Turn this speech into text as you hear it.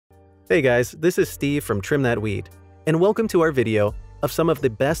Hey guys, this is Steve from Trim That Weed, and welcome to our video of some of the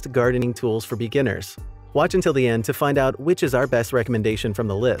best gardening tools for beginners. Watch until the end to find out which is our best recommendation from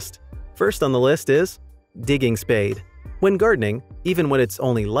the list. First on the list is digging spade. When gardening, even when it's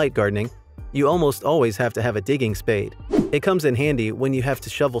only light gardening, you almost always have to have a digging spade. It comes in handy when you have to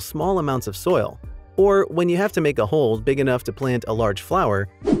shovel small amounts of soil, or when you have to make a hole big enough to plant a large flower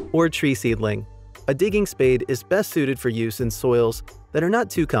or tree seedling. A digging spade is best suited for use in soils that are not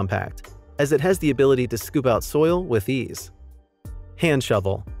too compact, as it has the ability to scoop out soil with ease. Hand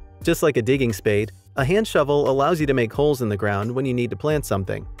shovel. Just like a digging spade, a hand shovel allows you to make holes in the ground when you need to plant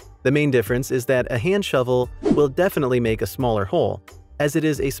something. The main difference is that a hand shovel will definitely make a smaller hole, as it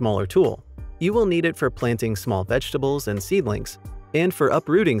is a smaller tool. You will need it for planting small vegetables and seedlings, and for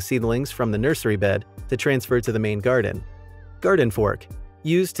uprooting seedlings from the nursery bed to transfer to the main garden. Garden fork.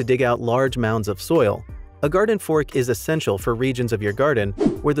 Used to dig out large mounds of soil, a garden fork is essential for regions of your garden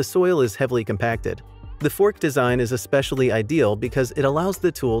where the soil is heavily compacted. The fork design is especially ideal because it allows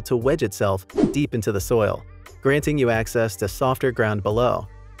the tool to wedge itself deep into the soil, granting you access to softer ground below.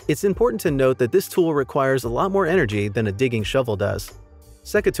 It's important to note that this tool requires a lot more energy than a digging shovel does.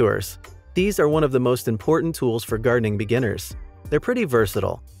 Secateurs. These are one of the most important tools for gardening beginners. They're pretty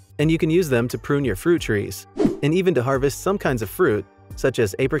versatile, and you can use them to prune your fruit trees, and even to harvest some kinds of fruit, such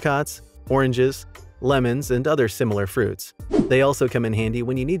as apricots, oranges, lemons, and other similar fruits. They also come in handy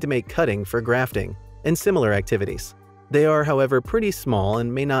when you need to make cutting for grafting and similar activities. They are, however, pretty small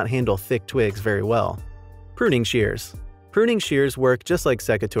and may not handle thick twigs very well. Pruning shears. Pruning shears work just like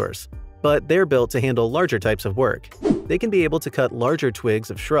secateurs, but they're built to handle larger types of work. They can be able to cut larger twigs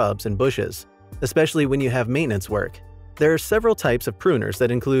of shrubs and bushes, especially when you have maintenance work. There are several types of pruners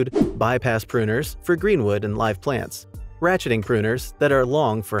that include bypass pruners for greenwood and live plants, ratcheting pruners that are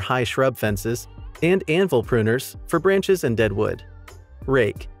long for high shrub fences, and anvil pruners for branches and dead wood.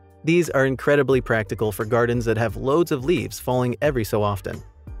 Rake. These are incredibly practical for gardens that have loads of leaves falling every so often.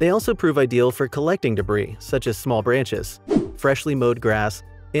 They also prove ideal for collecting debris such as small branches, freshly mowed grass,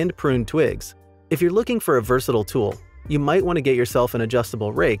 and pruned twigs. If you're looking for a versatile tool, you might want to get yourself an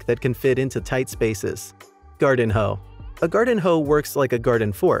adjustable rake that can fit into tight spaces. Garden hoe. A garden hoe works like a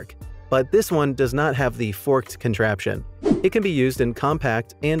garden fork, but this one does not have the forked contraption. It can be used in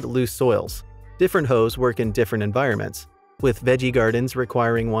compact and loose soils. Different hoes work in different environments, with veggie gardens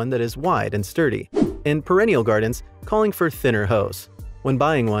requiring one that is wide and sturdy, and perennial gardens calling for thinner hoes. When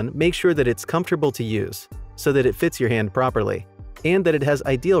buying one, make sure that it's comfortable to use, so that it fits your hand properly, and that it has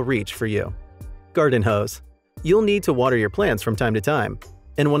ideal reach for you. Garden hose. You'll need to water your plants from time to time,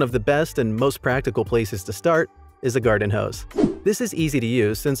 and one of the best and most practical places to start is a garden hose. This is easy to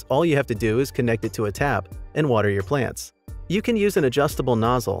use since all you have to do is connect it to a tap and water your plants. You can use an adjustable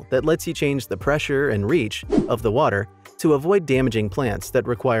nozzle that lets you change the pressure and reach of the water to avoid damaging plants that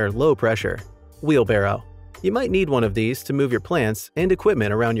require low pressure. Wheelbarrow. You might need one of these to move your plants and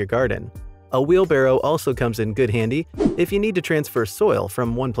equipment around your garden. A wheelbarrow also comes in good handy if you need to transfer soil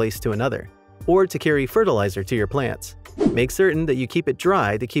from one place to another, or to carry fertilizer to your plants. Make certain that you keep it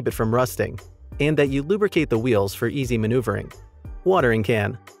dry to keep it from rusting, and that you lubricate the wheels for easy maneuvering. Watering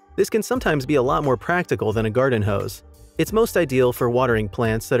can. This can sometimes be a lot more practical than a garden hose. It's most ideal for watering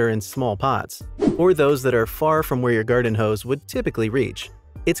plants that are in small pots, or those that are far from where your garden hose would typically reach.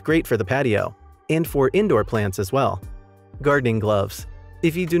 It's great for the patio, and for indoor plants as well. Gardening gloves.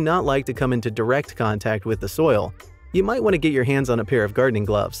 If you do not like to come into direct contact with the soil, you might want to get your hands on a pair of gardening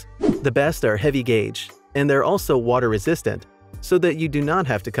gloves. The best are heavy gauge, and they're also water resistant, so that you do not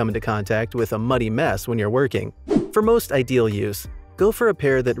have to come into contact with a muddy mess when you're working. For most ideal use, go for a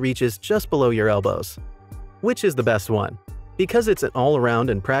pair that reaches just below your elbows. Which is the best one? Because it's an all-around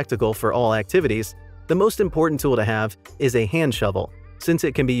and practical for all activities, the most important tool to have is a hand shovel, since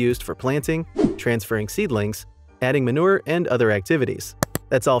it can be used for planting, transferring seedlings, adding manure, and other activities.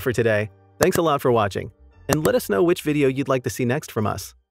 That's all for today. Thanks a lot for watching, and let us know which video you'd like to see next from us.